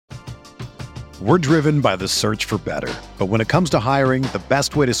We're driven by the search for better. But when it comes to hiring, the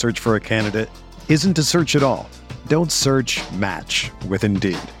best way to search for a candidate isn't to search at all. Don't search, match with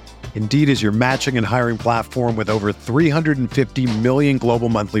Indeed. Indeed is your matching and hiring platform with over 350 million global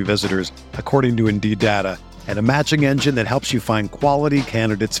monthly visitors, according to Indeed data, and a matching engine that helps you find quality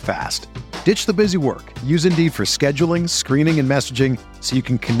candidates fast. Ditch the busy work. Use Indeed for scheduling, screening, and messaging so you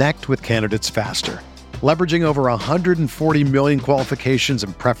can connect with candidates faster. Leveraging over 140 million qualifications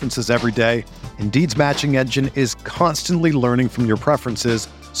and preferences every day, Indeed's matching engine is constantly learning from your preferences,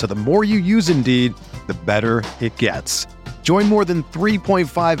 so the more you use Indeed, the better it gets. Join more than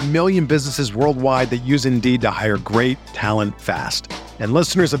 3.5 million businesses worldwide that use Indeed to hire great talent fast. And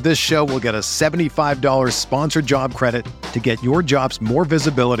listeners of this show will get a $75 sponsored job credit to get your jobs more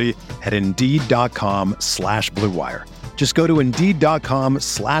visibility at Indeed.com/Blue Wire. Just go to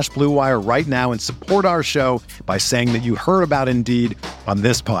Indeed.com/Blue Wire right now and support our show by saying that you heard about Indeed on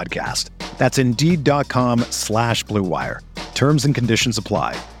this podcast. That's Indeed.com/Blue Wire. Terms and conditions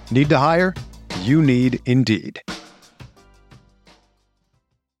apply. Need to hire? You need Indeed.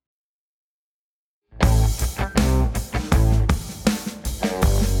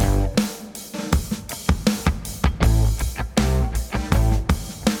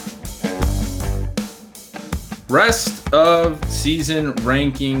 Rest of season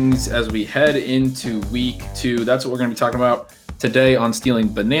rankings as we head into week 2. That's what we're going to be talking about today on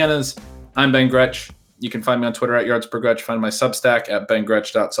Stealing Bananas. I'm Ben Gretch. You can find me on Twitter at yardspergretch. Find my Substack at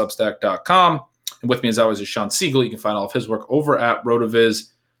bengretch.substack.com. And with me, as always, is Sean Siegel. You can find all of his work over at RotoViz.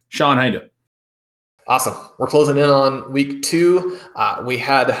 Sean, how you doing? Awesome. We're closing in on week 2. We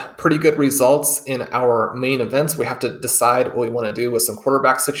had pretty good results in our main events. We have to decide what we want to do with some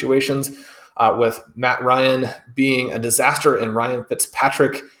quarterback situations. With Matt Ryan being a disaster and Ryan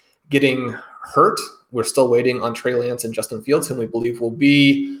Fitzpatrick getting hurt. We're still waiting on Trey Lance and Justin Fields, whom we believe will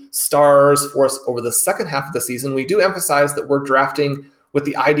be stars for us over the second half of the season. We do emphasize that we're drafting with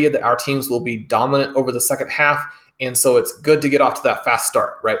the idea that our teams will be dominant over the second half. And so it's good to get off to that fast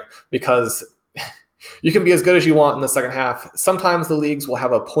start, right? Because you can be as good as you want in the second half. Sometimes the leagues will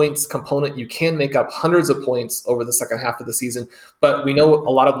have a points component. You can make up hundreds of points over the second half of the season. But we know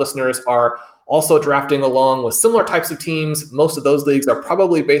a lot of listeners are also drafting along with similar types of teams. Most of those leagues are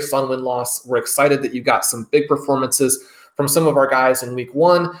probably based on win-loss. We're excited that you got some big performances from some of our guys in week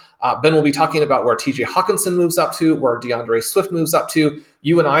 1. Ben will be talking about where TJ Hawkinson moves up to, where DeAndre Swift moves up to.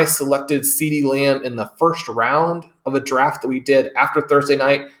 You and I selected CeeDee Lamb in the first round of a draft that we did after Thursday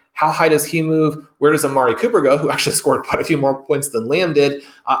night. How high does he move? Where does Amari Cooper go, who actually scored quite a few more points than Lamb did?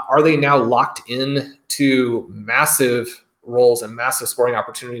 Are they now locked in to massive roles and massive scoring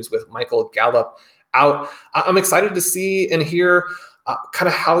opportunities with Michael Gallup out? I'm excited to see and hear kind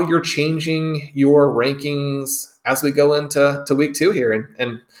of how you're changing your rankings as we go into week 2 here.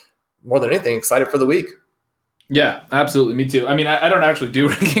 And more than anything, excited for the week. Yeah, absolutely. Me too. I mean, I don't actually do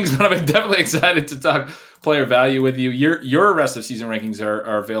rankings, but I'm definitely excited to talk player value with you. Your rest of season rankings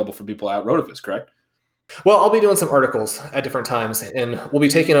are available for people at RotoViz, correct? Well, I'll be doing some articles at different times, and we'll be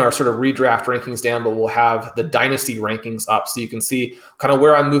taking our sort of redraft rankings down, but we'll have the dynasty rankings up so you can see kind of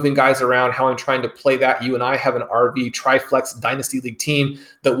where I'm moving guys around, how I'm trying to play that. You and I have an RV Triflex Dynasty League team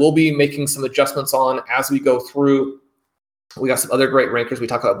that we'll be making some adjustments on as we go through. We got some other great rankers. We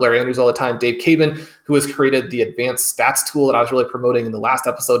talk about Blair Andrews all the time. Dave Cabin, who has created the advanced stats tool that I was really promoting in the last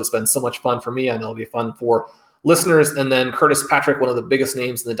episode. It's been so much fun for me. I know it'll be fun for listeners. And then Curtis Patrick, one of the biggest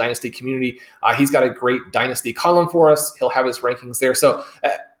names in the Dynasty community. He's got a great Dynasty column for us. He'll have his rankings there. So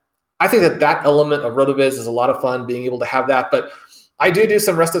I think that element of RotoViz is a lot of fun, being able to have that. But I do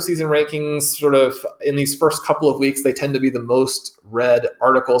some rest of season rankings sort of in these first couple of weeks. They tend to be the most read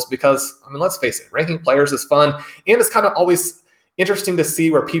articles because, I mean, let's face it, ranking players is fun. And it's kind of always interesting to see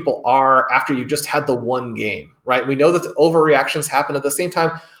where people are after you just had the one game, right? We know that the overreactions happen at the same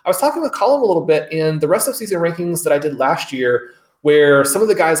time. I was talking with Colin a little bit in the rest of season rankings that I did last year, where some of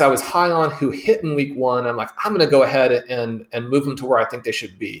the guys I was high on who hit in week 1, I'm like, I'm going to go ahead and move them to where I think they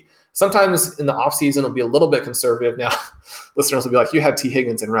should be. Sometimes in the offseason, it'll be a little bit conservative. Now, listeners will be like, you had T.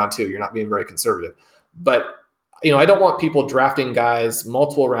 Higgins in round 2. You're not being very conservative. But, I don't want people drafting guys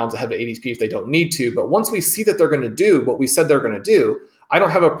multiple rounds ahead of ADP if they don't need to. But once we see that they're going to do what we said they're going to do, I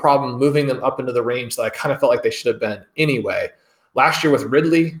don't have a problem moving them up into the range that I kind of felt like they should have been anyway. Last year with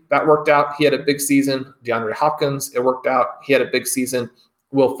Ridley, that worked out. He had a big season. DeAndre Hopkins, it worked out. He had a big season.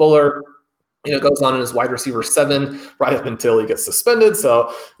 Will Fuller, goes on in his wide receiver 7 right up until he gets suspended.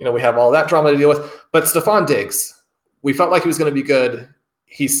 So, we have all that drama to deal with. But Stephon Diggs, we felt like he was going to be good.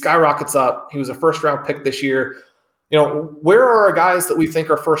 He skyrockets up. He was a first-round pick this year. where are our guys that we think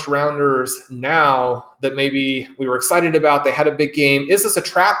are first rounders now that maybe we were excited about? They had a big game. Is this a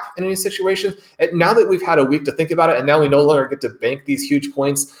trap in any situation? And now that we've had a week to think about it, and now we no longer get to bank these huge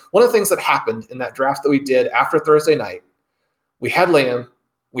points, one of the things that happened in that draft that we did after Thursday night, we had Lamb,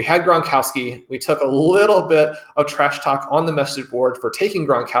 we had Gronkowski. We took a little bit of trash talk on the message board for taking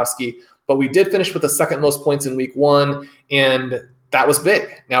Gronkowski, but we did finish with the second most points in week one, and that was big.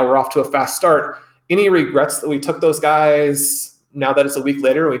 Now we're off to a fast start. Any regrets that we took those guys now that it's a week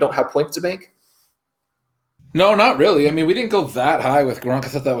later and we don't have points to bank? No, not really. I mean, we didn't go that high with Gronk. I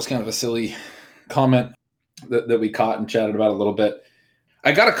thought that was kind of a silly comment that we caught and chatted about a little bit.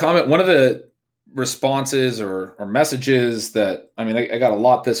 I got a comment. One of the responses or messages that, I got a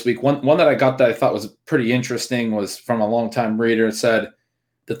lot this week. One that I got that I thought was pretty interesting was from a longtime reader. It said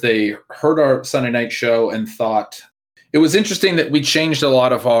that they heard our Sunday night show and thought it was interesting that we changed a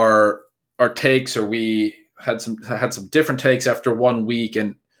lot of our takes, or we had some different takes after 1 week,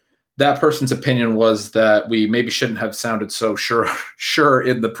 and that person's opinion was that we maybe shouldn't have sounded so sure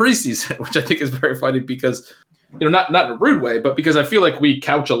in the preseason, which I think is very funny because, not in a rude way, but because I feel like we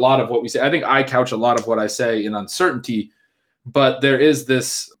couch a lot of what we say. I think I couch a lot of what I say in uncertainty, but there is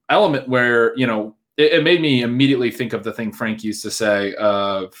this element where, it made me immediately think of the thing Frank used to say,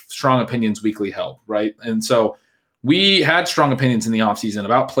 strong opinions weakly held, right? And so we had strong opinions in the offseason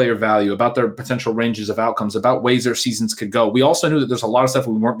about player value, about their potential ranges of outcomes, about ways their seasons could go. We also knew that there's a lot of stuff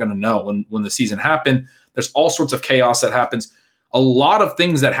we weren't going to know when the season happened. There's all sorts of chaos that happens. A lot of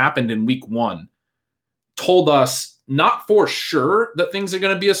things that happened in week one told us not for sure that things are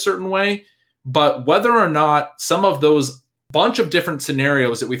going to be a certain way, but whether or not some of those bunch of different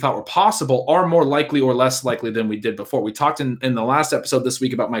scenarios that we thought were possible are more likely or less likely than we did before. We talked in the last episode this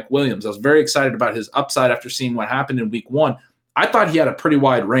week about Mike Williams. I was very excited about his upside after seeing what happened in week one. I thought he had a pretty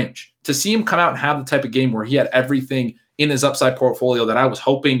wide range. To see him come out and have the type of game where he had everything in his upside portfolio that I was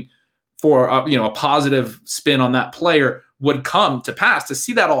hoping for, a positive spin on that player would come to pass. To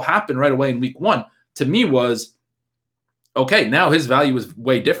see that all happen right away in week one, to me was, okay, now his value is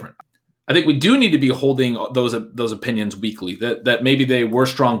way different. I think we do need to be holding those opinions weekly, that maybe they were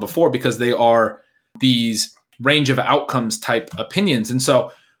strong before because they are these range of outcomes type opinions. And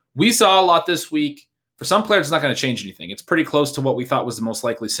so we saw a lot this week. For some players, it's not going to change anything. It's pretty close to what we thought was the most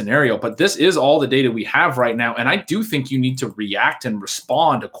likely scenario, but this is all the data we have right now. And I do think you need to react and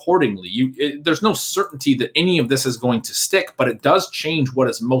respond accordingly. There's no certainty that any of this is going to stick, but it does change what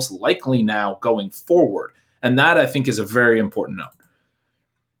is most likely now going forward. And that, I think, is a very important note.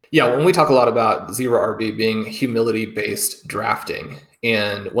 Yeah, when we talk a lot about zero RB being humility-based drafting,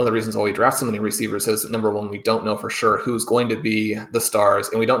 and one of the reasons why we draft so many receivers is, number one, we don't know for sure who's going to be the stars,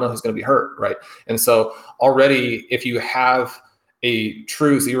 and we don't know who's going to be hurt, right? And so already, if you have a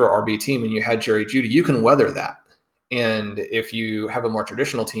true zero RB team and you had Jerry Jeudy, you can weather that. And if you have a more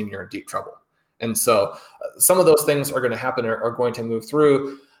traditional team, you're in deep trouble. And so some of those things are going to happen, are going to move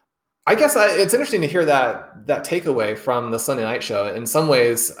through. I guess it's interesting to hear that takeaway from the Sunday night show. In some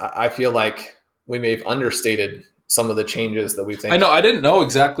ways, I feel like we may have understated some of the changes that we think. I know. I didn't know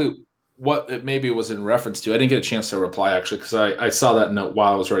exactly what it maybe was in reference to. I didn't get a chance to reply, actually, because I saw that note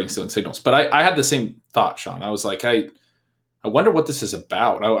while I was writing Stealing Signals. But I had the same thought, Sean. I was like, I wonder what this is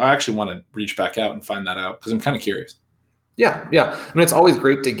about. I actually want to reach back out and find that out because I'm kind of curious. Yeah. I mean, it's always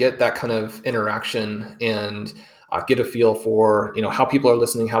great to get that kind of interaction and get a feel for, how people are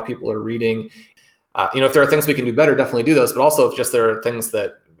listening, how people are reading. If there are things we can do better, definitely do those. But also if just there are things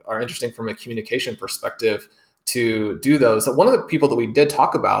that are interesting from a communication perspective to do those. So one of the people that we did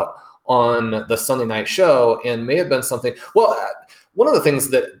talk about on the Sunday night show, and may have been something, one of the things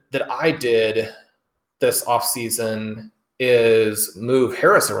that I did this offseason is move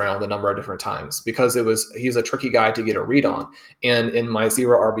Harris around a number of different times because he's a tricky guy to get a read on. And in my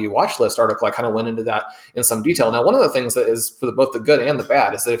zero RB watch list article, I kind of went into that in some detail. Now, one of the things that is for both the good and the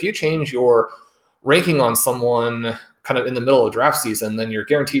bad is that if you change your ranking on someone kind of in the middle of draft season, then you're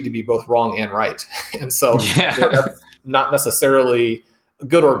guaranteed to be both wrong and right. And so that's not necessarily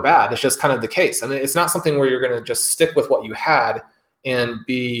good or bad. It's just kind of the case. I mean, it's not something where you're going to just stick with what you had and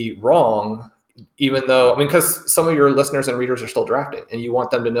be wrong, even though, because some of your listeners and readers are still drafting and you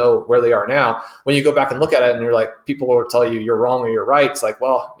want them to know where they are now. When you go back and look at it and you're like, people will tell you you're wrong or you're right. It's like,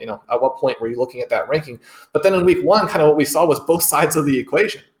 well, at what point were you looking at that ranking? But then in week one, kind of what we saw was both sides of the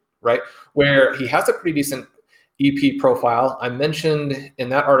equation, right? Where he has a pretty decent EP profile. I mentioned in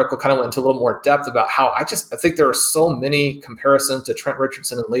that article, kind of went into a little more depth about how I think there are so many comparisons to Trent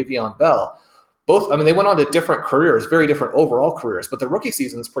Richardson and Le'Veon Bell. Both, they went on to different careers, very different overall careers, but the rookie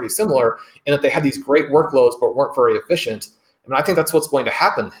season is pretty similar in that they had these great workloads but weren't very efficient. And I think that's what's going to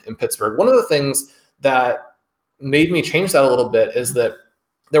happen in Pittsburgh. One of the things that made me change that a little bit is that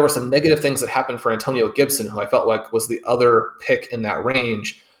there were some negative things that happened for Antonio Gibson, who I felt like was the other pick in that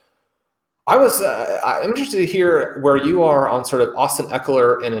range. I'm interested to hear where you are on sort of Austin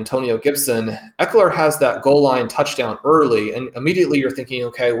Ekeler and Antonio Gibson. Ekeler has that goal line touchdown early, and immediately you're thinking,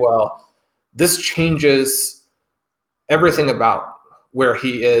 okay, well, this changes everything about where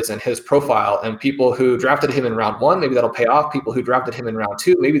he is and his profile. And people who drafted him in round 1, maybe that'll pay off. People who drafted him in round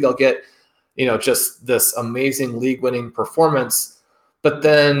 2, maybe they'll get, just this amazing league-winning performance. But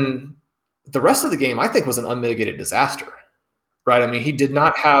then the rest of the game, I think, was an unmitigated disaster. Right? I mean, he did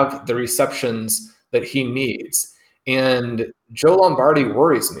not have the receptions that he needs. And Joe Lombardi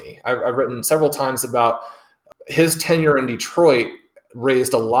worries me. I've written several times about his tenure in Detroit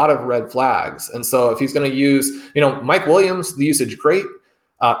raised a lot of red flags. And so if he's going to use, Mike Williams, the usage great.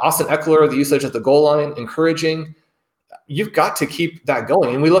 Austin Ekeler, the usage at the goal line, encouraging. You've got to keep that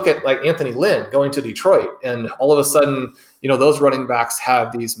going. And we look at like Anthony Lynn going to Detroit, and all of a sudden, those running backs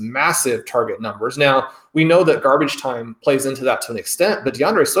have these massive target numbers. Now, we know that garbage time plays into that to an extent, but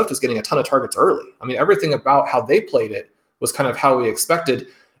DeAndre Swift is getting a ton of targets early. I mean, everything about how they played it was kind of how we expected.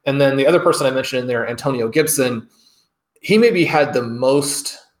 And then the other person I mentioned in there, Antonio Gibson, he maybe had the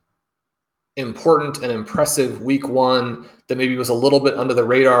most important and impressive week 1 that maybe was a little bit under the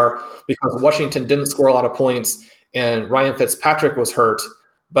radar because Washington didn't score a lot of points and Ryan Fitzpatrick was hurt.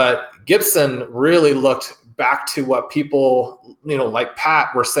 But Gibson really looked back to what people, like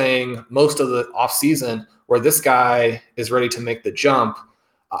Pat were saying most of the offseason, where this guy is ready to make the jump.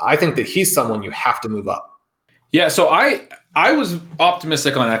 I think that he's someone you have to move up. Yeah, so I was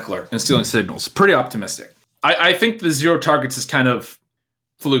optimistic on Ekeler and stealing signals. Pretty optimistic. I think the 0 targets is kind of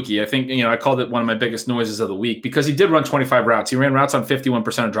fluky. I think, I called it one of my biggest noises of the week because he did run 25 routes. He ran routes on 51%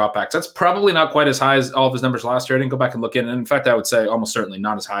 of dropbacks. That's probably not quite as high as all of his numbers last year. I didn't go back and look in. And in fact, I would say almost certainly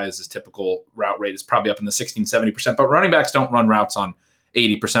not as high as his typical route rate. Is probably up in the 16, 70%. But running backs don't run routes on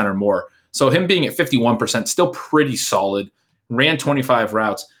 80% or more. So him being at 51%, still pretty solid. Ran 25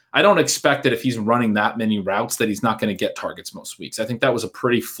 routes. I don't expect that if he's running that many routes that he's not going to get targets most weeks. I think that was a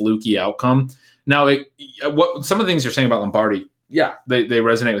pretty fluky outcome. Now, what some of the things you're saying about Lombardi, yeah, they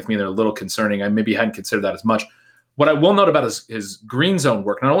resonate with me. They're a little concerning. I maybe hadn't considered that as much. What I will note about his green zone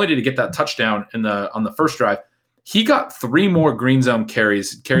work, not only did he get that touchdown on the first drive, he got 3 more green zone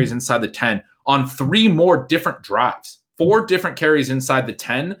carries inside the 10 on 3 more different drives. 4 different carries inside the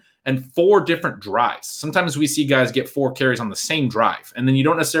 10 and 4 different drives. Sometimes we see guys get 4 carries on the same drive, and then you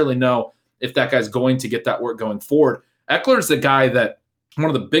don't necessarily know if that guy's going to get that work going forward. Eckler's the guy that one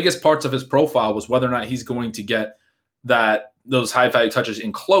of the biggest parts of his profile was whether or not he's going to get those high value touches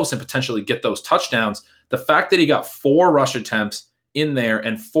in close and potentially get those touchdowns. The fact that he got 4 rush attempts in there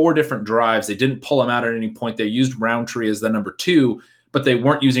and 4 different drives, they didn't pull him out at any point. They used Roundtree as the number 2, but they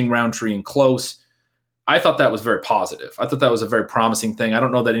weren't using Roundtree in close. I thought that was very positive. I thought that was a very promising thing. I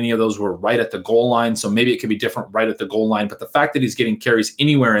don't know that any of those were right at the goal line, so maybe it could be different right at the goal line. But the fact that he's getting carries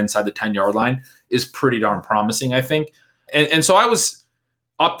anywhere inside the 10-yard line is pretty darn promising, I think. And so I was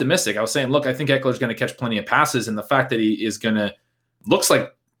optimistic. I was saying, look, I think Eckler's going to catch plenty of passes, and the fact that he is going to, looks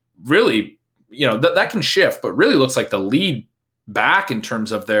like really, that can shift, but really looks like the lead back in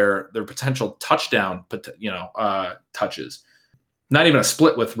terms of their potential touchdown, touches. Not even a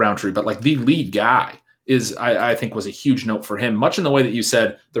split with Roundtree, but like the lead guy is, I think, was a huge note for him. Much in the way that you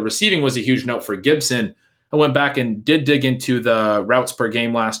said the receiving was a huge note for Gibson. I went back and did dig into the routes per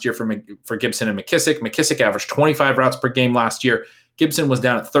game last year for Gibson and McKissick. McKissick averaged 25 routes per game last year. Gibson was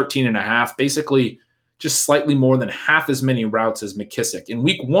down at 13.5, basically just slightly more than half as many routes as McKissick. In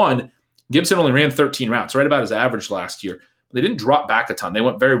week 1, Gibson only ran 13 routes, right about his average last year. They didn't drop back a ton. They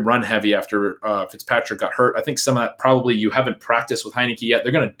went very run heavy after Fitzpatrick got hurt. I think some of that probably you haven't practiced with Heineke yet.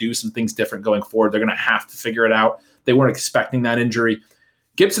 They're going to do some things different going forward. They're going to have to figure it out. They weren't expecting that injury.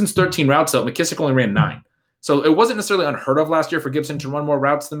 Gibson's 13 routes, though. McKissick only ran 9. So it wasn't necessarily unheard of last year for Gibson to run more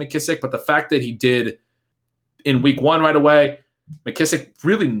routes than McKissick, but the fact that he did in week 1 right away, McKissick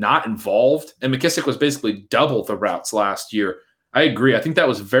really not involved, and McKissick was basically double the routes last year. I agree. I think that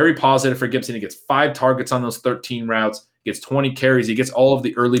was very positive for Gibson. He gets 5 targets on those 13 routes, gets 20 carries. He gets all of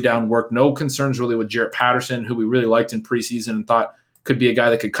the early down work. No concerns really with Jarrett Patterson, who we really liked in preseason and thought could be a guy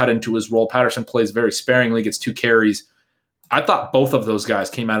that could cut into his role. Patterson plays very sparingly, gets 2 carries. I thought both of those guys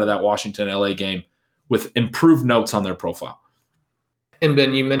came out of that Washington-LA game with improved notes on their profile. And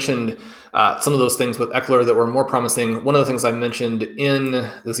Ben, you mentioned some of those things with Eckler that were more promising. One of the things I mentioned in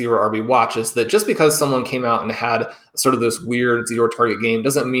the Zero RB Watch is that just because someone came out and had sort of this weird zero target game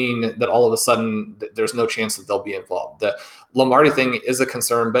doesn't mean that all of a sudden there's no chance that they'll be involved. The Lombardi thing is a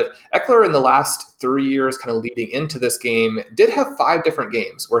concern, but Eckler in the last 3 years kind of leading into this game did have 5 different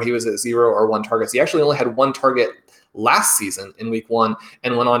games where he was at 0 or 1 targets. He actually only had 1 target last season in week 1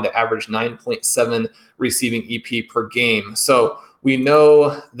 and went on to average 9.7 receiving EP per game. So we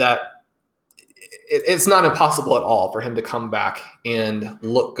know that it's not impossible at all for him to come back and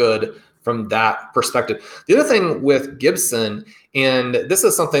look good from that perspective. The other thing with Gibson, and this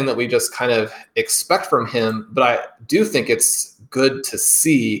is something that we just kind of expect from him, but I do think it's good to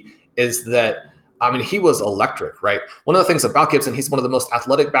see, is that, he was electric, right? One of the things about Gibson, he's one of the most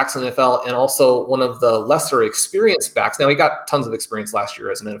athletic backs in the NFL and also one of the lesser experienced backs. Now, he got tons of experience last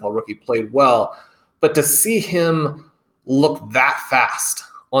year as an NFL rookie, played well, but to see him look that fast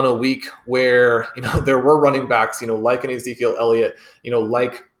on a week where, there were running backs, like an Ezekiel Elliott,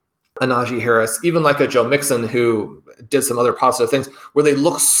 like a Najee Harris, even like a Joe Mixon, who did some other positive things, where they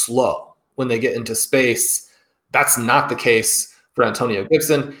look slow when they get into space. That's not the case for Antonio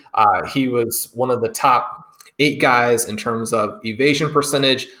Gibson. He was one of the top 8 guys in terms of evasion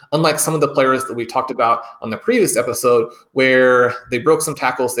percentage, unlike some of the players that we talked about on the previous episode, where they broke some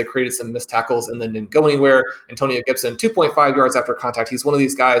tackles, they created some missed tackles, and then didn't go anywhere. Antonio Gibson, 2.5 yards after contact. He's one of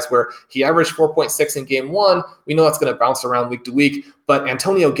these guys where he averaged 4.6 in game 1. We know that's going to bounce around week to week, but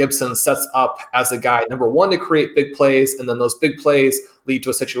Antonio Gibson sets up as a guy, number 1, to create big plays, and then those big plays lead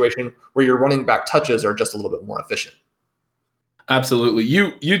to a situation where your running back touches are just a little bit more efficient. Absolutely.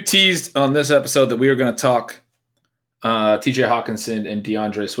 You teased on this episode that we were going to talk TJ Hawkinson and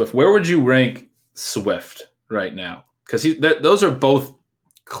DeAndre Swift. Where would you rank Swift right now? Because those are both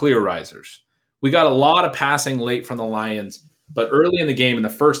clear risers. We got a lot of passing late from the Lions, but early in the game, in the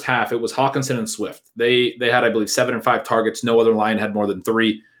first half, it was Hawkinson and Swift. They had, I believe, 7 and 5 targets. No other Lion had more than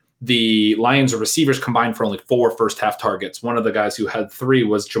 3. The Lions receivers combined for only 4 first half targets. One of the guys who had 3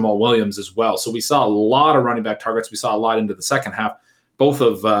 was Jamal Williams as well. So we saw a lot of running back targets. We saw a lot into the second half. Both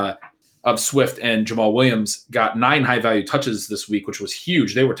of Swift and Jamal Williams got 9 high-value touches this week, which was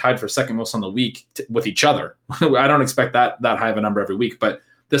huge. They were tied for second most on the week with each other. I don't expect that high of a number every week, but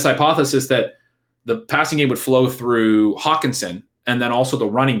this hypothesis that the passing game would flow through Hawkinson and then also the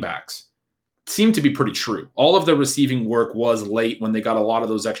running backs seemed to be pretty true. All of the receiving work was late when they got a lot of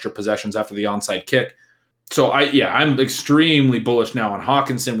those extra possessions after the onside kick. So I'm extremely bullish now on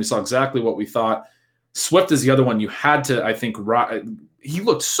Hawkinson. We saw exactly what we thought. Swift is the other one you had to, I think, he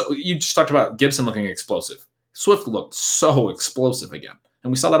looked so, you just talked about Gibson looking explosive. Swift looked so explosive again.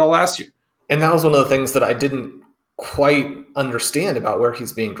 And we saw that all last year. And that was one of the things that I didn't quite understand about where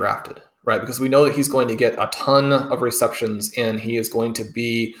he's being drafted, right? Because we know that he's going to get a ton of receptions and he is going to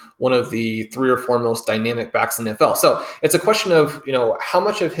be one of the 3 or 4 most dynamic backs in the NFL. So it's a question of, how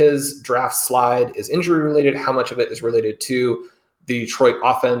much of his draft slide is injury related, how much of it is related to the Detroit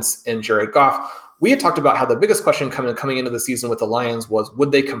offense and Jared Goff. We had talked about how the biggest question coming into the season with the Lions was,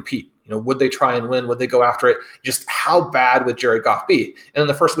 would they compete? Would they try and win? Would they go after it? Just how bad would Jared Goff be? And in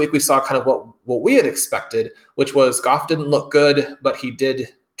the first week, we saw kind of what we had expected, which was Goff didn't look good, but he did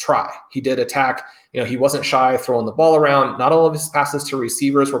try. He did attack. He wasn't shy throwing the ball around. Not all of his passes to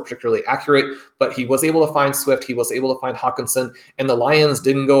receivers were particularly accurate, but he was able to find Swift. He was able to find Hawkinson, and the Lions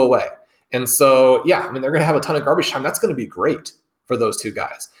didn't go away. And so, they're going to have a ton of garbage time. That's going to be great for those 2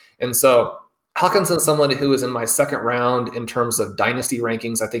 guys. And so Hawkinson is someone who is in my second round in terms of dynasty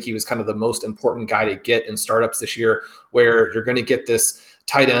rankings. I think he was kind of the most important guy to get in startups this year, where you're going to get this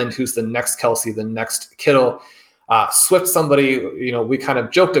tight end who's the next Kelsey, the next Kittle. Swift, somebody, we kind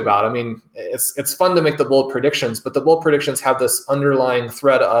of joked about. It's fun to make the bold predictions, but the bold predictions have this underlying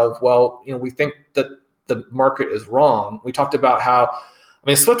thread of, we think that the market is wrong. We talked about how,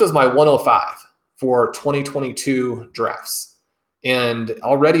 Swift was my 105 for 2022 drafts. And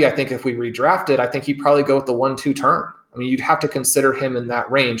already, I think if we redrafted, I think he'd probably go with the 1-2 turn. You'd have to consider him in that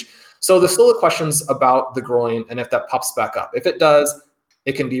range. So there's still the questions about the groin and if that pops back up. If it does,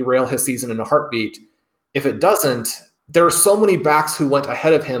 it can derail his season in a heartbeat. If it doesn't, there are so many backs who went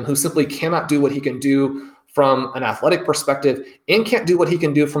ahead of him who simply cannot do what he can do from an athletic perspective and can't do what he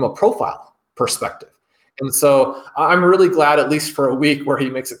can do from a profile perspective. And so I'm really glad, at least for a week where he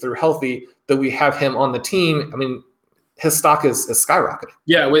makes it through healthy, that we have him on the team. His stock is skyrocketing.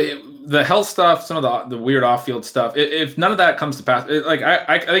 Yeah, the health stuff, some of the weird off-field stuff, if none of that comes to pass,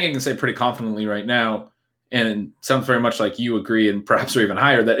 I think I can say pretty confidently right now, and sounds very much like you agree, and perhaps or even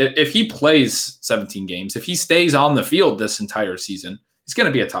higher, that if he plays 17 games, if he stays on the field this entire season, he's he's going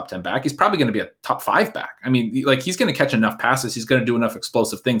to be a top 10 back. He's probably going to be a top 5 back. I mean, like, he's going to catch enough passes. He's going to do enough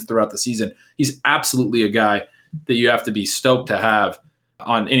explosive things throughout the season. He's absolutely a guy that you have to be stoked to have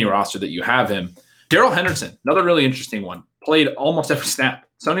on any roster that you have him. Darrell Henderson, another really interesting one, played almost every snap.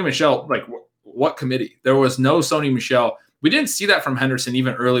 Sony Michel, like, what committee? There was no Sony Michel. We didn't see that from Henderson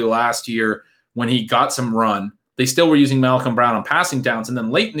even early last year when he got some run. They still were using Malcolm Brown on passing downs. And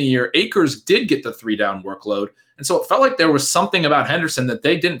then late in the year, Akers did get the 3-down workload. And so it felt like there was something about Henderson that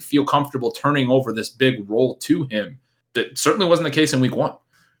they didn't feel comfortable turning over this big role to him. That certainly wasn't the case in week 1.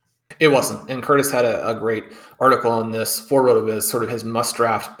 It wasn't. And Curtis had a great article on this for RotoViz, sort of his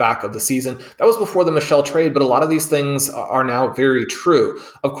must-draft back of the season. That was before the Michel trade, but a lot of these things are now very true.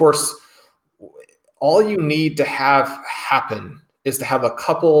 Of course, all you need to have happen is to have a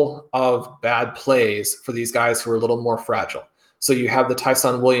couple of bad plays for these guys who are a little more fragile. So you have the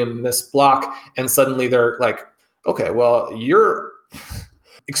Tyson Williams missed block, and suddenly they're like, okay, well, you're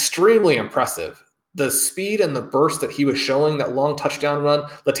extremely impressive. The speed and the burst that he was showing, that long touchdown run,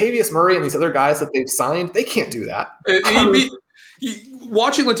 Latavius Murray and these other guys that they've signed, they can't do that.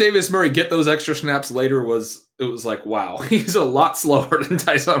 Watching Latavius Murray get those extra snaps later was like, wow, he's a lot slower than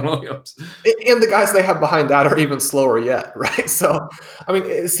Tyson Williams. And the guys they have behind that are even slower yet, right? So, I mean,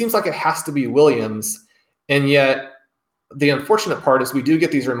 it seems like it has to be Williams, and yet the unfortunate part is we do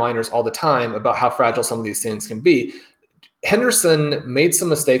get these reminders all the time about how fragile some of these things can be. Henderson made some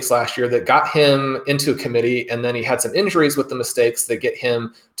mistakes last year that got him into a committee, and then he had some injuries with the mistakes that get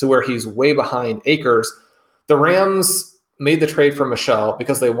him to where he's way behind Akers. The Rams made the trade for Michel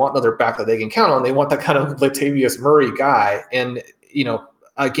because they want another back that they can count on. They want that kind of Latavius Murray guy. And, you know,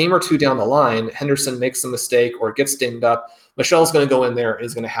 a game or two down the line, Henderson makes a mistake or gets dinged up. Michel's going to go in there and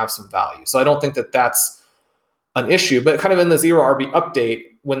is going to have some value. So I don't think that that's an issue, but kind of in the zero RB update,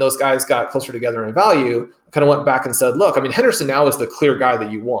 when those guys got closer together in value, I kind of went back and said, look, I mean, Henderson now is the clear guy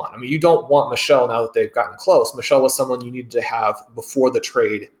that you want. I mean, you don't want Michel now that they've gotten close. Michel was someone you needed to have before the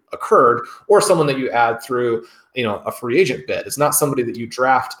trade occurred, or someone that you add through, you know, a free agent bid. It's not somebody that you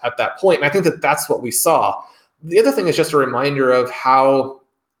draft at that point. And I think that that's what we saw. The other thing is just a reminder of how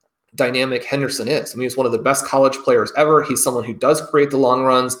dynamic Henderson is. I mean, he's one of the best college players ever. He's someone who does create the long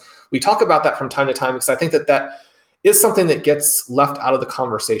runs. We talk about that from time to time because I think that that is something that gets left out of the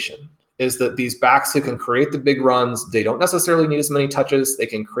conversation, is that these backs who can create the big runs, they don't necessarily need as many touches. They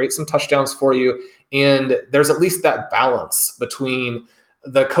can create some touchdowns for you. And there's at least that balance between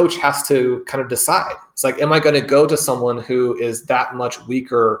the coach has to kind of decide. It's like, am I going to go to someone who is that much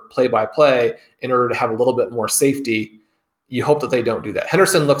weaker play-by-play in order to have a little bit more safety? You hope that they don't do that.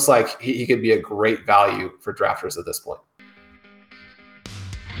 Henderson looks like he could be a great value for drafters at this point.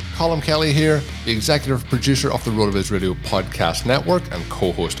 Colm Kelly here, the executive producer of the RotoViz Radio Podcast Network and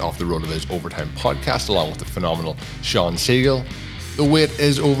co-host of the RotoViz Overtime Podcast, along with the phenomenal Sean Siegel. The wait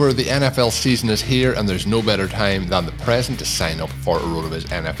is over, the NFL season is here, and there's no better time than the present to sign up for a RotoViz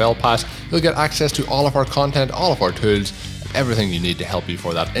NFL Pass. You'll get access to all of our content, all of our tools, and everything you need to help you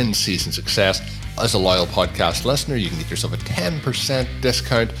for that in-season success. As a loyal podcast listener, you can get yourself a 10%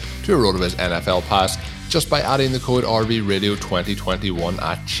 discount to a RotoViz NFL Pass just by adding the code RVRadio2021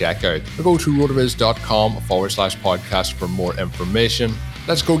 at checkout. Or go to rotoviz.com/podcast for more information.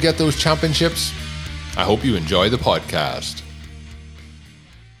 Let's go get those championships. I hope you enjoy the podcast.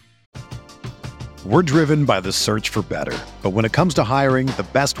 We're driven by the search for better. But when it comes to hiring, the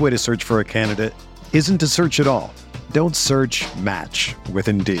best way to search for a candidate isn't to search at all. Don't search, match with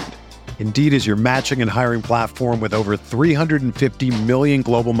Indeed. Indeed is your matching and hiring platform with over 350 million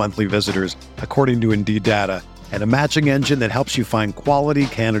global monthly visitors, according to Indeed data, and a matching engine that helps you find quality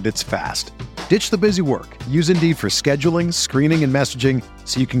candidates fast. Ditch the busy work. Use Indeed for scheduling, screening, and messaging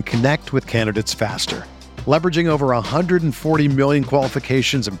so you can connect with candidates faster. Leveraging over 140 million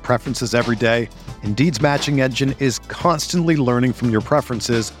qualifications and preferences every day, Indeed's matching engine is constantly learning from your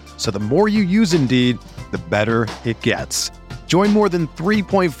preferences, so the more you use Indeed, the better it gets. Join more than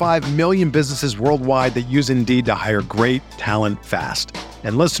 3.5 million businesses worldwide that use Indeed to hire great talent fast.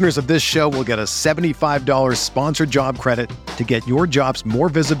 And listeners of this show will get a $75 sponsored job credit to get your jobs more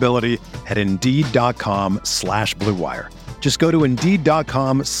visibility at Indeed.com/Blue Wire. Just go to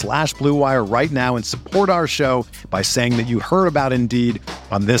Indeed.com/Blue Wire right now and support our show by saying that you heard about Indeed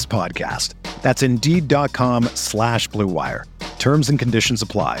on this podcast. That's Indeed.com/Blue Wire. Terms and conditions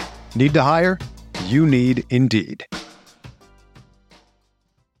apply. Need to hire? You need Indeed.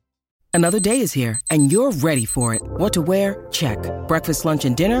 Another day is here, and you're ready for it. What to wear? Check. Breakfast, lunch,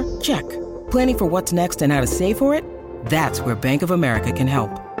 and dinner? Check. Planning for what's next and how to save for it? That's where Bank of America can help.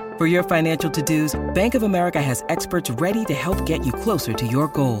 For your financial to-dos, Bank of America has experts ready to help get you closer to your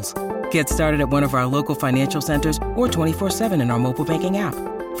goals. Get started at one of our local financial centers or 24/7 in our mobile banking app.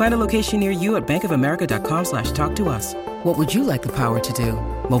 Find a location near you at bankofamerica.com/talktous. What would you like the power to do?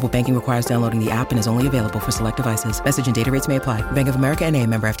 Mobile banking requires downloading the app and is only available for select devices. Message and data rates may apply. Bank of America NA,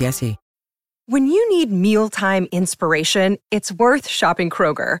 member FDIC. When you need mealtime inspiration, it's worth shopping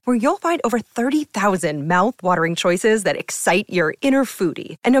Kroger, where you'll find over 30,000 mouth-watering choices that excite your inner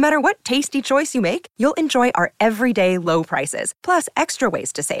foodie. And no matter what tasty choice you make, you'll enjoy our everyday low prices, plus extra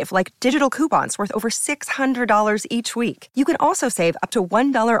ways to save, like digital coupons worth over $600 each week. You can also save up to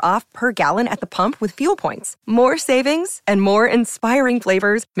 $1 off per gallon at the pump with fuel points. More savings and more inspiring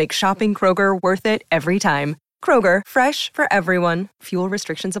flavors make shopping Kroger worth it every time. Kroger, fresh for everyone. Fuel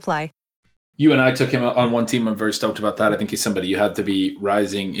restrictions apply. You and I took him on one team. I'm very stoked about that. I think he's somebody you had to be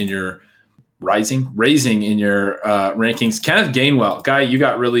raising in your rankings. Kenneth Gainwell, guy you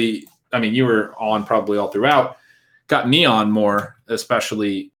got really, you were on probably all throughout, got me on more,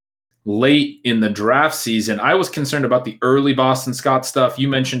 especially late in the draft season. I was concerned about the early Boston Scott stuff. You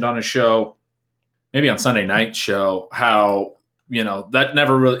mentioned on a show, maybe on Sunday night show, how, that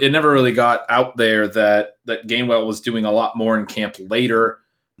never really got out there that Gainwell was doing a lot more in camp later.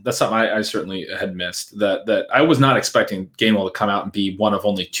 That's something I certainly had missed, that I was not expecting Gainwell to come out and be one of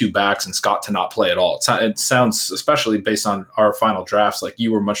only two backs and Scott to not play at all. It sounds, especially based on our final drafts, like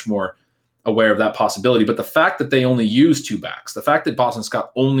you were much more aware of that possibility. But the fact that they only used two backs, the fact that Boston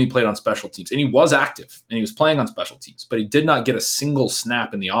Scott only played on special teams, and he was active and he was playing on special teams, but he did not get a single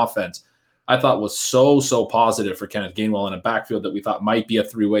snap in the offense, I thought was so positive for Kenneth Gainwell in a backfield that we thought might be a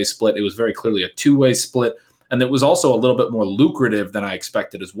three-way split. It was very clearly a two-way split. And it was also a little bit more lucrative than I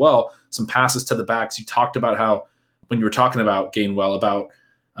expected as well. Some passes to the backs. You talked about how, when you were talking about Gainwell,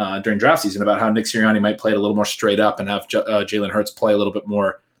 during draft season, about how Nick Sirianni might play it a little more straight up and have Jalen Hurts play a little bit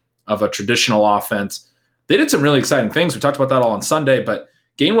more of a traditional offense. They did some really exciting things. We talked about that all on Sunday, but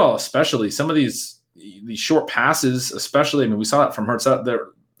Gainwell especially, some of these short passes, especially, we saw it from Hurts out there.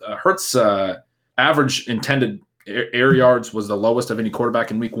 Hurts' average intended air yards was the lowest of any quarterback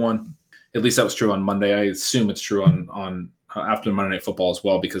in week one. At least that was true on Monday. I assume it's true on after Monday Night Football as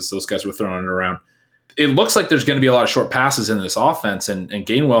well, because those guys were throwing it around. It looks like there's going to be a lot of short passes in this offense, and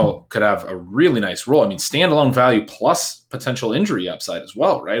Gainwell could have a really nice role. Standalone value plus potential injury upside as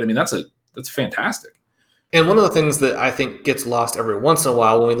well, right? That's fantastic. And one of the things that I think gets lost every once in a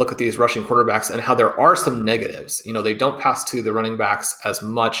while when we look at these rushing quarterbacks and how there are some negatives, they don't pass to the running backs as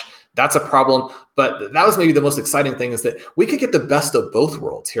much. That's a problem. But that was maybe the most exciting thing, is that we could get the best of both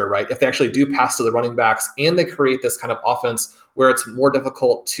worlds here, right? If they actually do pass to the running backs and they create this kind of offense where it's more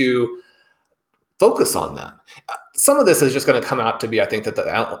difficult to focus on them. Some of this is just going to come out to be, I think, that the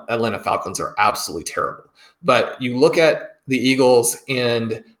Atlanta Falcons are absolutely terrible. But you look at the Eagles,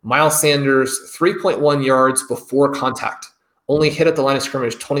 and Miles Sanders, 3.1 yards before contact, only hit at the line of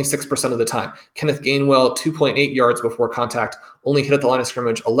scrimmage 26% of the time. Kenneth Gainwell, 2.8 yards before contact, only hit at the line of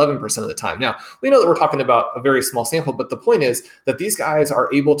scrimmage 11% of the time. Now, we know that we're talking about a very small sample, but the point is that these guys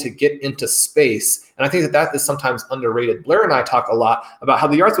are able to get into space, and I think that is sometimes underrated. Blair and I talk a lot about how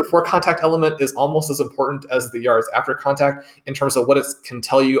the yards before contact element is almost as important as the yards after contact in terms of what it can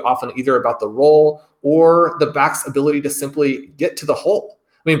tell you often either about the role or the back's ability to simply get to the hole.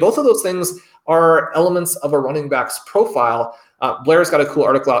 Both of those things are elements of a running back's profile. Blair's got a cool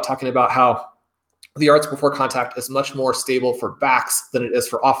article out talking about how the yards before contact is much more stable for backs than it is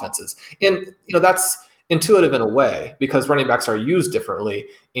for offenses. And, that's intuitive in a way, because running backs are used differently,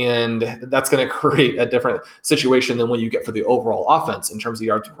 and that's going to create a different situation than what you get for the overall offense in terms of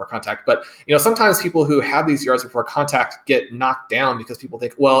yards before contact. But, sometimes people who have these yards before contact get knocked down because people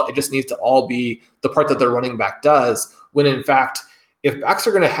think, well, it just needs to all be the part that the running back does, when in fact, if backs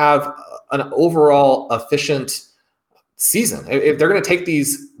are going to have an overall efficient season, if they're going to take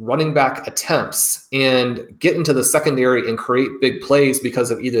these running back attempts and get into the secondary and create big plays because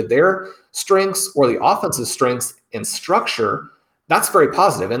of either their strengths or the offensive strengths and structure, that's very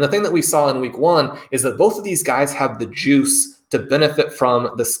positive. And the thing that we saw in week one is that both of these guys have the juice to benefit from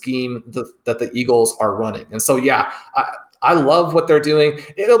the scheme that the Eagles are running. And so, I love what they're doing.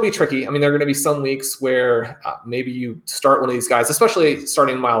 It'll be tricky. There are going to be some weeks where maybe you start one of these guys, especially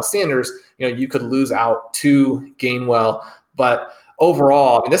starting Miles Sanders, you could lose out to Gainwell. But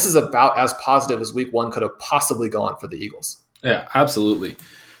overall, this is about as positive as week one could have possibly gone for the Eagles. Yeah, absolutely.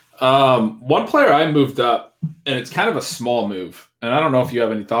 One player I moved up, and it's kind of a small move, and I don't know if you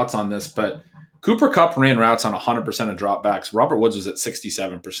have any thoughts on this, but Cooper Kupp ran routes on 100% of dropbacks. Robert Woods was at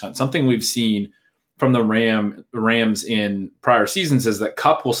 67%. Something we've seen from the Rams in prior seasons is that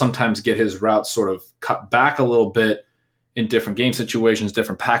Kupp will sometimes get his routes sort of cut back a little bit in different game situations,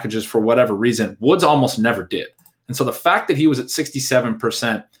 different packages for whatever reason. Woods almost never did. And so the fact that he was at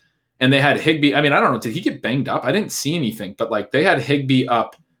 67% And they had Higbee. I mean, I don't know. Did he get banged up? I didn't see anything, but like they had Higbee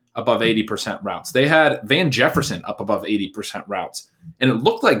up above 80% routes. They had Van Jefferson up above 80% routes. And it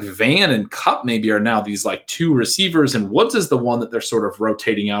looked like Van and Kupp maybe are now these like two receivers, and Woods is the one that they're sort of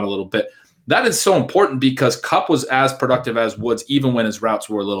rotating out a little bit. That is so important because Kupp was as productive as Woods, even when his routes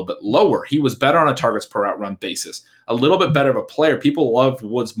were a little bit lower. He was better on a targets per route run basis, a little bit better of a player. People loved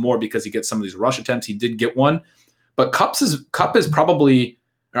Woods more because he gets some of these rush attempts. He did get one, but Kupp is probably,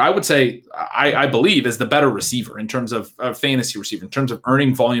 or I would say, I believe, is the better receiver in terms of fantasy receiver, in terms of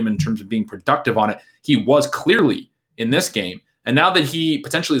earning volume, in terms of being productive on it. He was clearly in this game. And now that he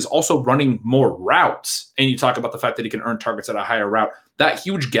potentially is also running more routes, and you talk about the fact that he can earn targets at a higher route, that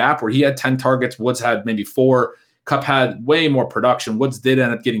huge gap where he had 10 targets, Woods had maybe 4, Kupp had way more production, Woods did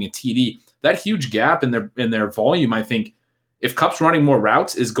end up getting a TD. That huge gap in their volume, I think, if Kupp's running more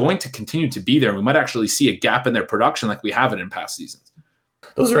routes, is going to continue to be there. We might actually see a gap in their production like we have it in past seasons.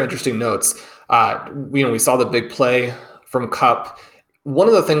 Those are interesting notes. We saw the big play from Kupp. One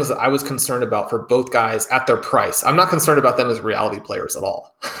of the things that I was concerned about for both guys at their price, I'm not concerned about them as reality players at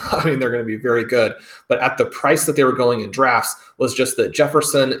all. I mean, they're going to be very good. But at the price that they were going in drafts was just that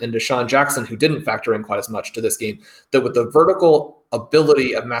Jefferson and Deshaun Jackson, who didn't factor in quite as much to this game, that with the vertical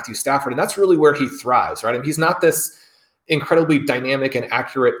ability of Matthew Stafford, and that's really where he thrives, right? I mean, he's not this incredibly dynamic and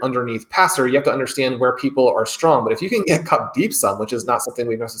accurate underneath passer. You have to understand where people are strong. But if you can get Kupp deep some, which is not something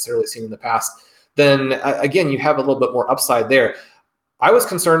we've necessarily seen in the past, then again, you have a little bit more upside there. I was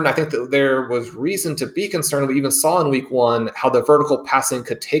concerned. I think that there was reason to be concerned. We even saw in week 1 how the vertical passing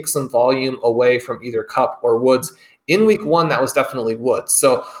could take some volume away from either Kupp or Woods. In week 1, that was definitely Woods.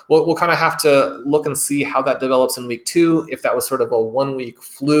 So we'll kind of have to look and see how that develops in week 2, if that was sort of a 1-week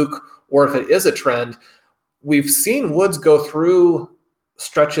fluke or if it is a trend. We've seen Woods go through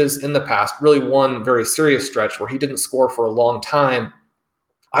stretches in the past, really one very serious stretch where he didn't score for a long time.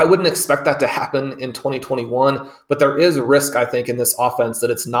 I wouldn't expect that to happen in 2021, but there is a risk, I think, in this offense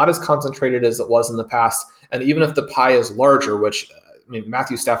that it's not as concentrated as it was in the past. And even if the pie is larger, which, I mean,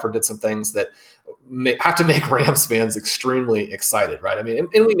 Matthew Stafford did some things that have to make Rams fans extremely excited, right? I mean,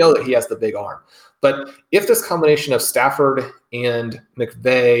 and we know that he has the big arm. But if this combination of Stafford and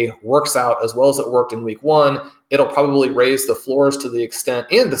McVay works out as well as it worked in week 1, it'll probably raise the floors to the extent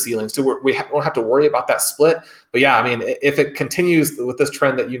and the ceilings to where we don't have to worry about that split. But yeah, I mean, if it continues with this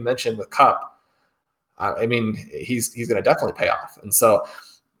trend that you mentioned with Kupp, I mean, he's going to definitely pay off. And so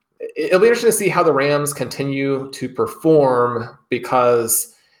it'll be interesting to see how the Rams continue to perform,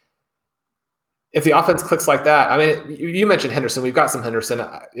 because if the offense clicks like that, I mean, you mentioned Henderson. We've got some Henderson.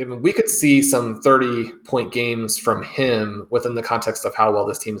 I mean, we could see some 30-point games from him within the context of how well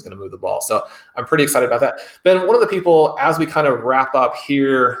this team is going to move the ball. So I'm pretty excited about that. Ben, one of the people, as we kind of wrap up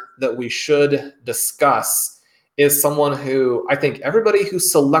here, that we should discuss is someone who I think everybody who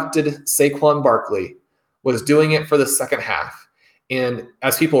selected Saquon Barkley was doing it for the second half. And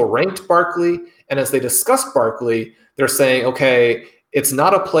as people ranked Barkley and as they discussed Barkley, they're saying, okay, it's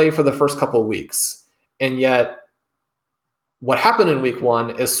not a play for the first couple of weeks. And yet what happened in week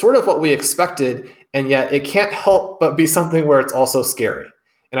 1 is sort of what we expected. And yet it can't help but be something where it's also scary.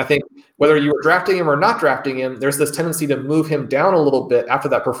 And I think whether you were drafting him or not drafting him, there's this tendency to move him down a little bit after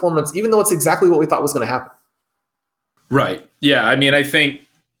that performance, even though it's exactly what we thought was going to happen. Right. Yeah. I mean, I think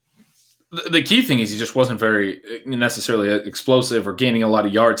the key thing is he just wasn't very necessarily explosive or gaining a lot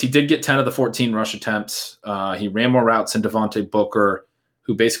of yards. He did get 10 of the 14 rush attempts. He ran more routes than Devontae Booker,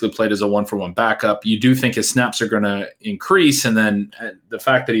 who basically played as a 1-for-1 backup. You do think his snaps are going to increase, and then the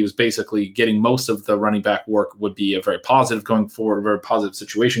fact that he was basically getting most of the running back work would be a very positive going forward, a very positive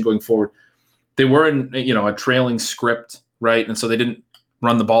situation going forward. They were in a trailing script, right? And so they didn't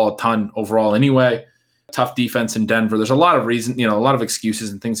run the ball a ton overall anyway. Tough defense in Denver. There's a lot of reason, a lot of excuses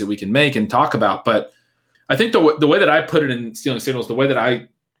and things that we can make and talk about. But I think the way that I put it in Stealing Signals, the way that I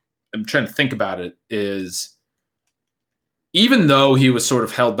am trying to think about it is, even though he was sort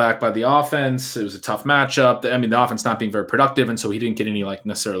of held back by the offense, it was a tough matchup. I mean, the offense not being very productive, and so he didn't get any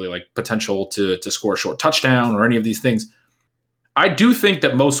necessarily potential to score a short touchdown or any of these things. I do think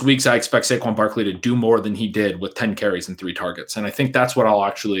that most weeks I expect Saquon Barkley to do more than he did with 10 carries and 3 targets. And I think that's what I'll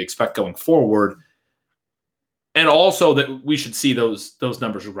actually expect going forward. And also that we should see those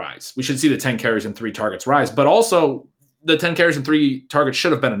numbers rise. We should see the 10 carries and 3 targets rise, but also the 10 carries and 3 targets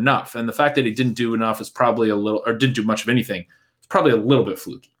should have been enough. And the fact that he didn't do enough is probably didn't do much of anything. It's probably a little bit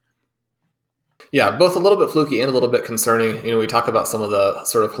fluky. Yeah, both a little bit fluky and a little bit concerning. We talk about some of the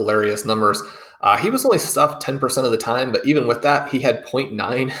sort of hilarious numbers. He was only stuffed 10% of the time, but even with that, he had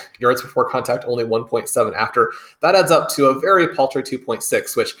 0.9 yards before contact, only 1.7 after. That adds up to a very paltry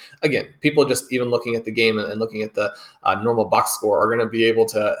 2.6, which, again, people just even looking at the game and looking at the normal box score are going to be able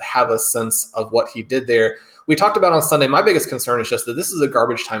to have a sense of what he did there. We talked about on Sunday, my biggest concern is just that this is a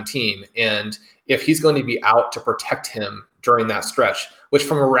garbage time team, and if he's going to be out to protect him during that stretch, which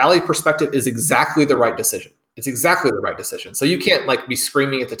from a rally perspective is exactly the right decision. It's exactly the right decision. So you can't be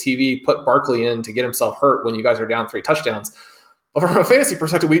screaming at the TV, put Barkley in to get himself hurt when you guys are down 3 touchdowns. But from a fantasy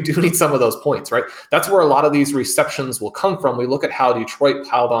perspective, we do need some of those points, right? That's where a lot of these receptions will come from. We look at how Detroit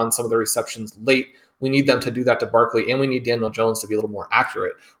piled on some of the receptions late. We need them to do that to Barkley, and we need Daniel Jones to be a little more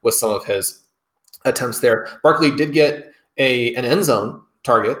accurate with some of his attempts there. Barkley did get an end zone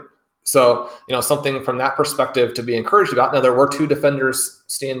target. So, something from that perspective to be encouraged about. Now, there were 2 defenders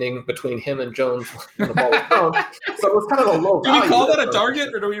standing between him and Jones when the ball was thrown. So it was kind of a low value. Do we call that a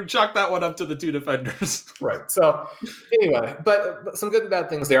target, or do we chalk that one up to the 2 defenders? Right. So anyway, but some good and bad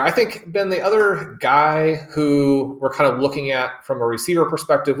things there. I think, Ben, the other guy who we're kind of looking at from a receiver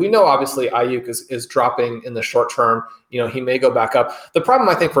perspective, we know obviously Ayuk is dropping in the short term. He may go back up. The problem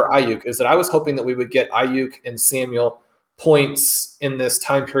I think for Ayuk is that I was hoping that we would get Ayuk and Samuel points in this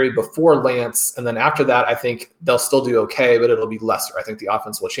time period before Lance, and then after that, I think they'll still do okay, but it'll be lesser. I think the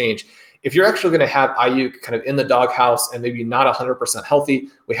offense will change. If you're actually going to have Ayuk kind of in the doghouse and maybe not 100% healthy,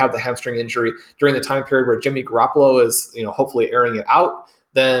 we have the hamstring injury during the time period where Jimmy Garoppolo is, hopefully airing it out,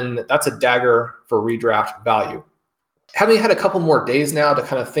 then that's a dagger for redraft value. Having had a couple more days now to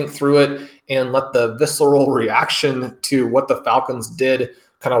kind of think through it and let the visceral reaction to what the Falcons did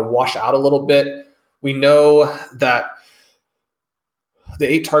kind of wash out a little bit, we know that the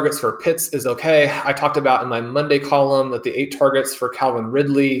 8 targets for Pitts is okay. I talked about in my Monday column that the 8 targets for Calvin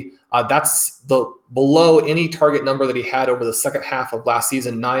Ridley, that's below any target number that he had over the second half of last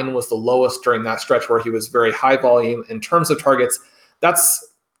season. 9 was the lowest during that stretch where he was very high volume in terms of targets.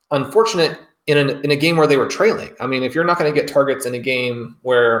 That's unfortunate in a game where they were trailing. I mean, if you're not going to get targets in a game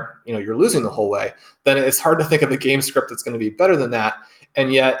where you're losing the whole way, then it's hard to think of a game script that's going to be better than that.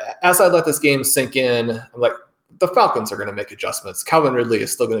 And yet, as I let this game sink in, I'm like, the Falcons are going to make adjustments. Calvin Ridley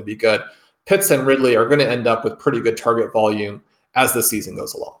is still going to be good. Pitts and Ridley are going to end up with pretty good target volume as the season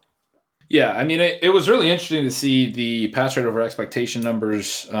goes along. Yeah, I mean, it was really interesting to see the pass rate over expectation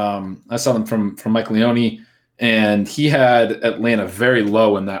numbers. I saw them from Mike Leone, and he had Atlanta very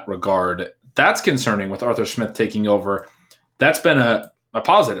low in that regard. That's concerning with Arthur Smith taking over. That's been a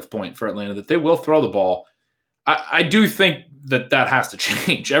positive point for Atlanta, that they will throw the ball. I do think that has to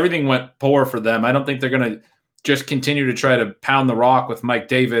change. Everything went poor for them. I don't think they're going to just continue to try to pound the rock with Mike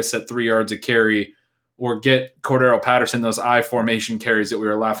Davis at 3 yards a carry, or get Cordero Patterson those I formation carries that we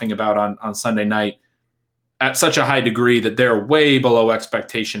were laughing about on Sunday night at such a high degree that they're way below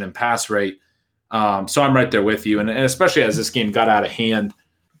expectation in pass rate. So I'm right there with you. And especially as this game got out of hand,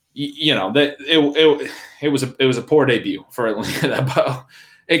 that it was a poor debut for Atlanta, but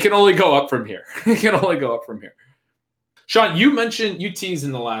it can only go up from here. It can only go up from here. Sean, you teased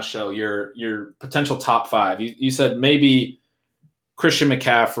in the last show your potential top 5. You said maybe Christian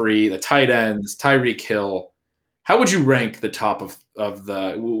McCaffrey, the tight ends, Tyreek Hill. How would you rank the top of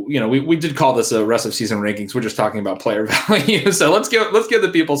the? We did call this a rest of season rankings. We're just talking about player value. So let's give the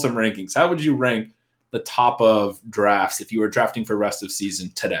people some rankings. How would you rank the top of drafts if you were drafting for rest of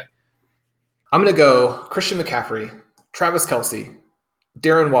season today? I'm going to go Christian McCaffrey, Travis Kelce,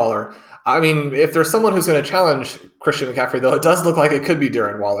 Darren Waller. I mean, if there's someone who's going to challenge Christian McCaffrey, though, it does look like it could be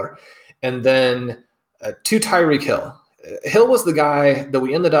Darren Waller. And then 2 Tyreek Hill. Hill was the guy that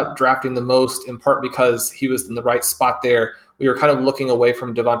we ended up drafting the most, in part because he was in the right spot there. We were kind of looking away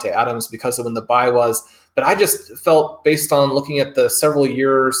from Devontae Adams because of when the bye was. But I just felt, based on looking at the several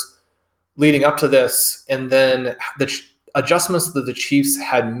years leading up to this, and then the adjustments that the Chiefs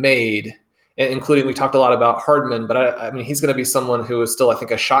had made, including, we talked a lot about Hardman, but I mean, he's going to be someone who is still, I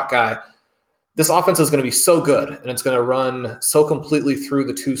think, a shot guy. This offense is going to be so good, and it's going to run so completely through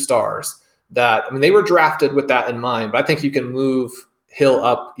the 2 stars that, I mean, they were drafted with that in mind, but I think you can move Hill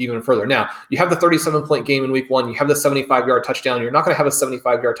up even further. Now, you have the 37-point game in week 1. You have the 75-yard touchdown. You're not going to have a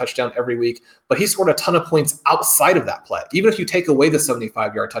 75-yard touchdown every week, but he scored a ton of points outside of that play. Even if you take away the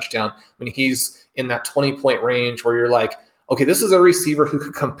 75-yard touchdown, I mean, he's in that 20-point range where you're like, okay, this is a receiver who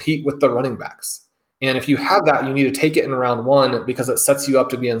could compete with the running backs. And if you have that, you need to take it in round 1 because it sets you up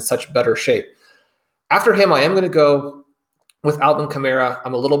to be in such better shape. After him, I am going to go with Alvin Kamara.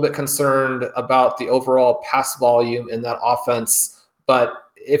 I'm a little bit concerned about the overall pass volume in that offense, but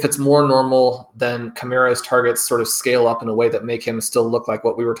if it's more normal, then Kamara's targets sort of scale up in a way that make him still look like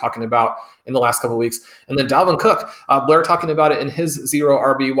what we were talking about in the last couple of weeks. And then Dalvin Cook, Blair talking about it in his zero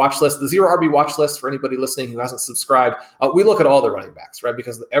RB watch list. The zero RB watch list, for anybody listening who hasn't subscribed, we look at all the running backs, right?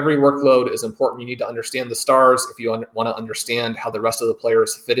 Because every workload is important. You need to understand the stars if you want to understand how the rest of the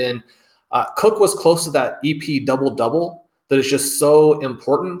players fit in. Cook was close to that EP double-double that is just so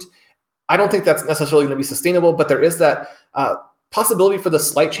important. I don't think that's necessarily going to be sustainable, but there is that possibility for the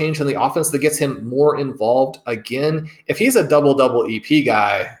slight change in the offense that gets him more involved again. If he's a double-double EP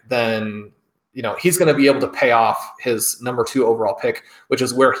guy, then he's going to be able to pay off his number 2 overall pick, which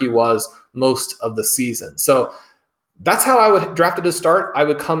is where he was most of the season. So that's how I would draft it to start. I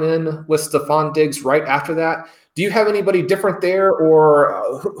would come in with Stefon Diggs right after that. Do you have anybody different there,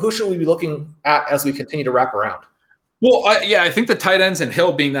 or who should we be looking at as we continue to wrap around? Well, I think the tight ends and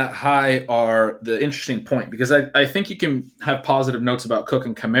Hill being that high are the interesting point, because I think you can have positive notes about Cook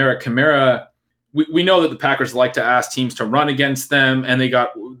and Kamara. Kamara, we know that the Packers like to ask teams to run against them, and they got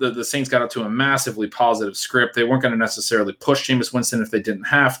the Saints got out to a massively positive script. They weren't going to necessarily push Jameis Winston if they didn't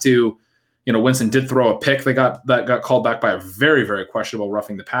have to. Winston did throw a pick that got called back by a very, very questionable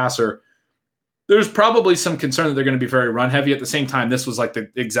roughing the passer. There's probably some concern that they're going to be very run heavy. At the same time, this was like the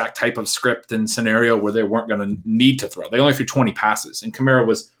exact type of script and scenario where they weren't going to need to throw. They only threw 20 passes, and Kamara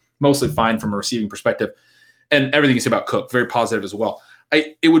was mostly fine from a receiving perspective. And everything you say about Cook, very positive as well.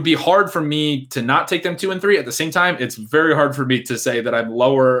 It would be hard for me to not take them 2 and 3. At the same time, it's very hard for me to say that I'm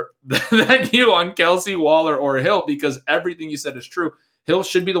lower than you on Kelce, Waller, or Hill, because everything you said is true. Hill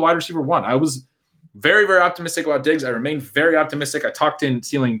should be the wide receiver 1. I was very, very optimistic about Diggs. I remained very optimistic. I talked in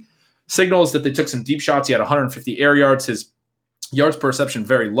stealing signals that they took some deep shots. He had 150 air yards. His yards per reception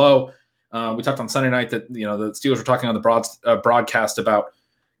very low. We talked on Sunday night that the Steelers were talking on the broadcast about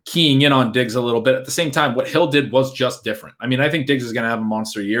keying in on Diggs a little bit. At the same time, what Hill did was just different. I mean, I think Diggs is going to have a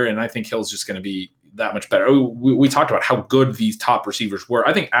monster year, and I think Hill's just going to be that much better. We talked about how good these top receivers were.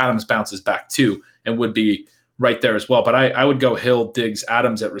 I think Adams bounces back too and would be right there as well. But I would go Hill, Diggs,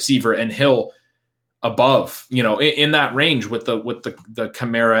 Adams at receiver, and Hill above, in that range with the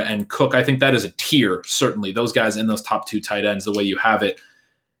Kamara and Cook. I think that is a tier, certainly. Those guys in those top 2 tight ends, the way you have it.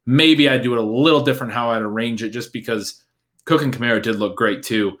 Maybe I'd do it a little different how I'd arrange it, just because Cook and Kamara did look great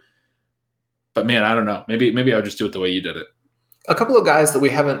too. But man, I don't know. Maybe I would just do it the way you did it. A couple of guys that we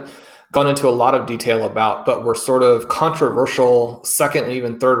haven't gone into a lot of detail about, but were sort of controversial second and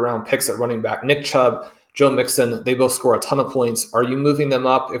even third round picks at running back. Nick Chubb, Joe Mixon, they both score a ton of points. Are you moving them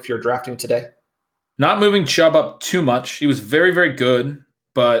up if you're drafting today? Not moving Chubb up too much. He was very, very good,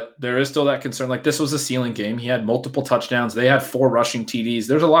 but there is still that concern. Like, this was a ceiling game. He had multiple touchdowns. They had 4 rushing TDs.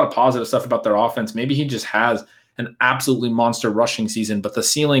 There's a lot of positive stuff about their offense. Maybe he just has an absolutely monster rushing season, but the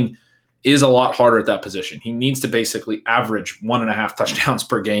ceiling is a lot harder at that position. He needs to basically average 1.5 touchdowns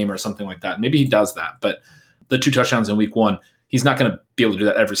per game or something like that. Maybe he does that, but the 2 touchdowns in week 1, he's not going to be able to do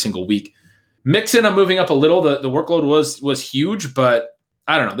that every single week. Mixon, I'm moving up a little. The workload was huge, but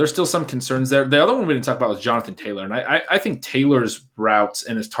I don't know. There's still some concerns there. The other one we didn't talk about was Jonathan Taylor. And I think Taylor's routes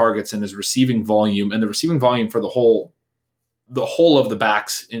and his targets and his receiving volume, and the receiving volume for the whole of the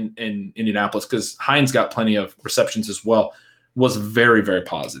backs in Indianapolis, because Hines got plenty of receptions as well, was very, very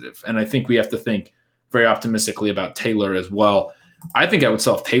positive. And I think we have to think very optimistically about Taylor as well. I think I would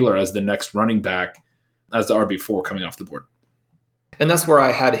sell Taylor as the next running back, as the RB4 coming off the board. And that's where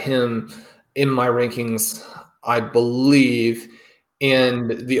I had him in my rankings, I believe.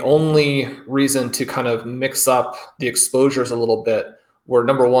 And the only reason to kind of mix up the exposures a little bit were,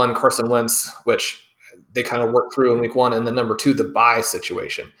 number 1, Carson Wentz, which they kind of worked through in week 1, and then number 2, the bye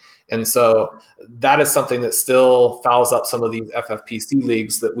situation. And so that is something that still fouls up some of these FFPC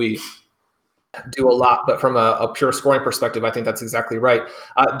leagues that we do a lot. But from a pure scoring perspective, I think that's exactly right.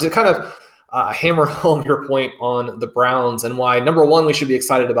 To kind of hammer home your point on the Browns and why, number 1, we should be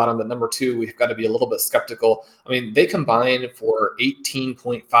excited about them, but number 2, we've got to be a little bit skeptical. I mean, they combined for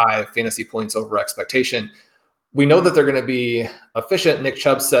 18.5 fantasy points over expectation. We know that they're going to be efficient. Nick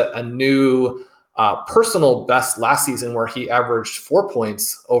Chubb set a new personal best last season where he averaged 4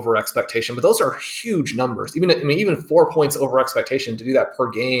 points over expectation, but those are huge numbers. Even 4 points over expectation, to do that per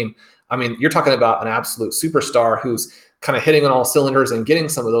game. I mean, you're talking about an absolute superstar who's kind of hitting on all cylinders and getting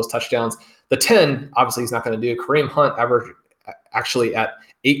some of those touchdowns. The 10, obviously he's not going to do. Kareem Hunt averaged actually at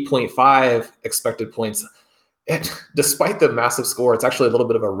 8.5 expected points. And despite the massive score, it's actually a little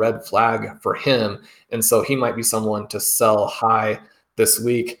bit of a red flag for him. And so he might be someone to sell high this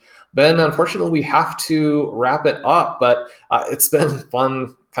week. Ben, unfortunately, we have to wrap it up, but it's been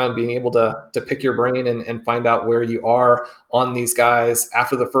fun kind of being able to pick your brain and find out where you are on these guys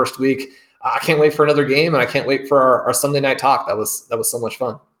after the first week. I can't wait for another game, and I can't wait for our Sunday night talk. That was so much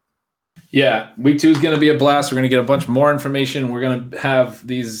fun. Yeah, week 2 is going to be a blast. We're going to get a bunch more information. We're going to have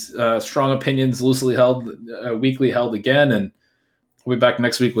these strong opinions loosely held, weekly held again, and we'll be back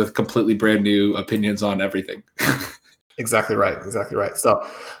next week with completely brand new opinions on everything. Exactly right. So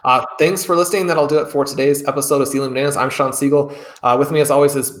thanks for listening. That'll do it for today's episode of Stealing Bananas. I'm Sean Siegel. With me, as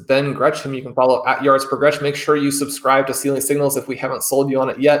always, is Ben Gretch, whom you can follow at Yards Per Gretch. Make sure you subscribe to Stealing Signals if we haven't sold you on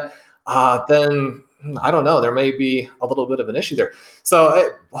it yet. Then I don't know, there may be a little bit of an issue there.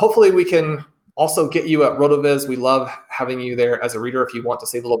 So hopefully we can also get you at RotoViz. We love having you there as a reader. If you want to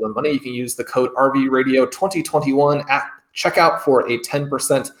save a little bit of money, you can use the code RVRadio2021 at checkout for a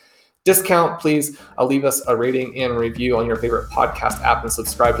 10% discount. Please leave us a rating and review on your favorite podcast app and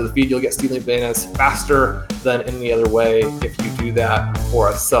subscribe to the feed. You'll get Stealing Bananas faster than any other way if you do that for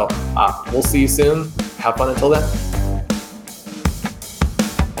us. So we'll see you soon. Have fun until then.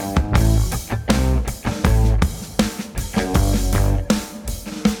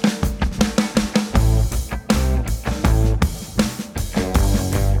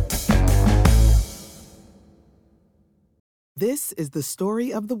 This is the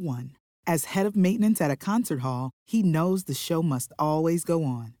story of the one. As head of maintenance at a concert hall, he knows the show must always go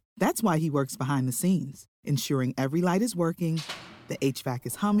on. That's why he works behind the scenes, ensuring every light is working, the HVAC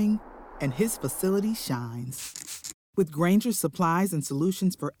is humming, and his facility shines. With Grainger's supplies and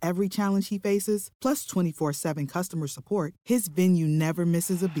solutions for every challenge he faces, plus 24/7 customer support, his venue never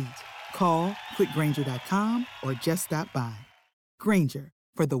misses a beat. Call quickgrainger.com or just stop by. Grainger,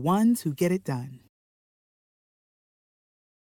 for the ones who get it done.